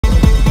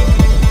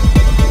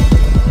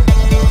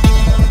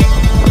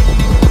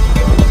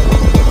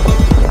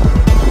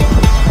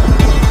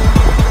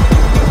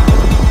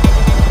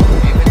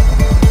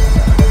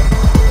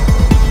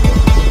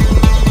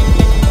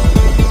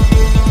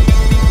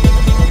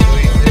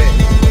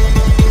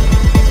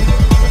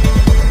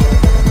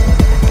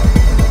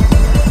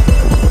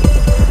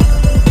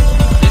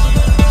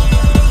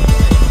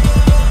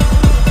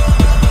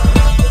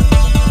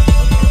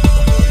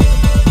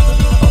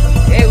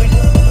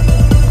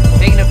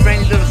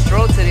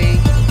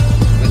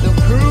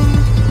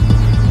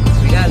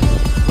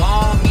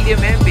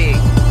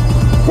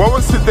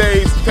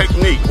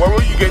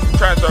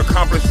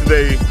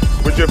day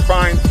with your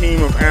fine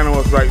team of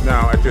animals right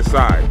now at your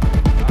side?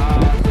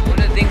 So one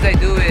of the things I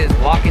do is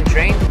walk and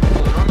train.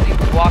 So normally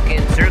we walk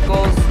in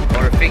circles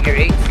or figure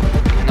eights,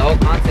 and the whole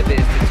concept is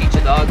to teach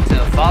a dog to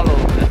follow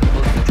as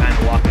opposed to trying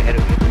to walk ahead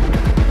of you.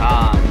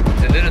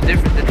 It's a little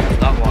different than most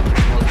dog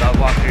walkers. Most dog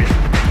walkers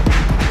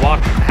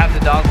have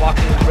the dog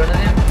walking in front of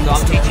them, so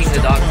I'm teaching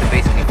the dog to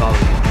basically follow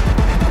you.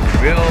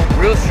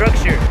 Real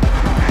structure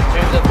in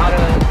terms of how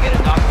to get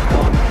a dog to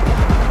walk.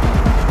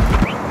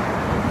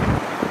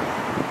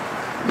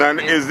 Now,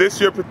 is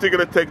this your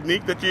particular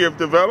technique that you have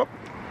developed?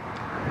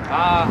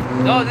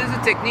 No, this is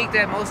a technique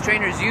that most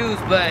trainers use,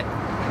 but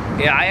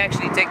yeah, I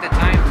actually take the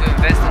time to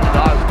invest in the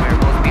dogs where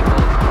most people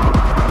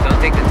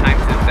don't take the time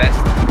to invest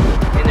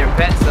in their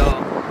pets, so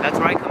that's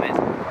where I come in.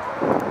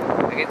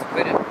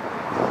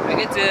 I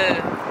get to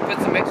put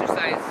some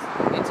exercise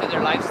into their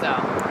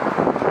lifestyle.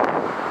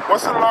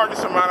 What's the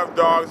largest amount of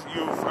dogs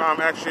you've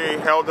actually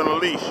held on a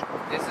leash?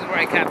 This is where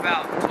I cap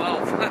out,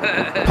 12.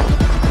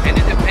 And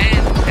it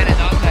depends what kind of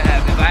dogs I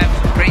have. If I have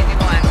some crazy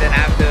ones, then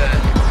I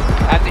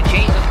have to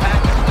change the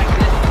pack like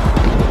this.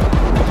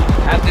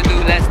 I have to do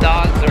less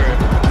dogs, or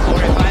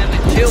if I have a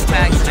chill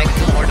pack, then I can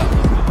do more dogs.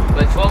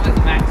 But 12 is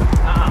the max.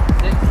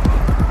 6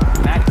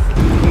 max.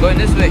 I'm going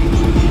this way.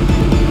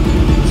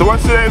 So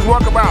what's today's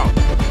walk about?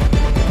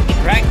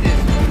 Practice,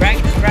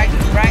 practice,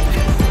 practice,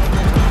 practice.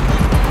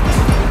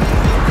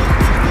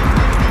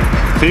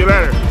 See you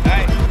later.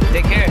 Alright,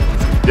 take care.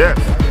 Yes.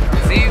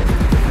 See you.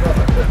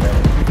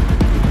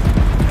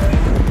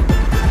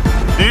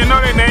 Do you know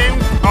their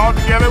names all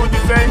together, would you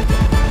say?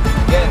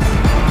 Yes.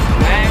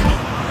 Max,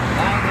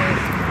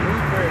 Linus,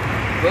 Rupert,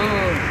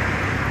 Boom,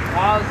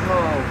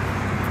 Cosmo.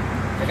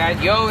 I got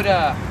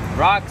Yoda,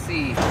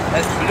 Roxy,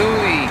 that's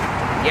Bluey,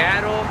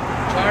 Yaddle,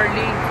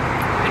 Charlie,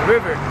 and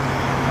River.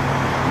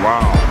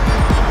 Wow.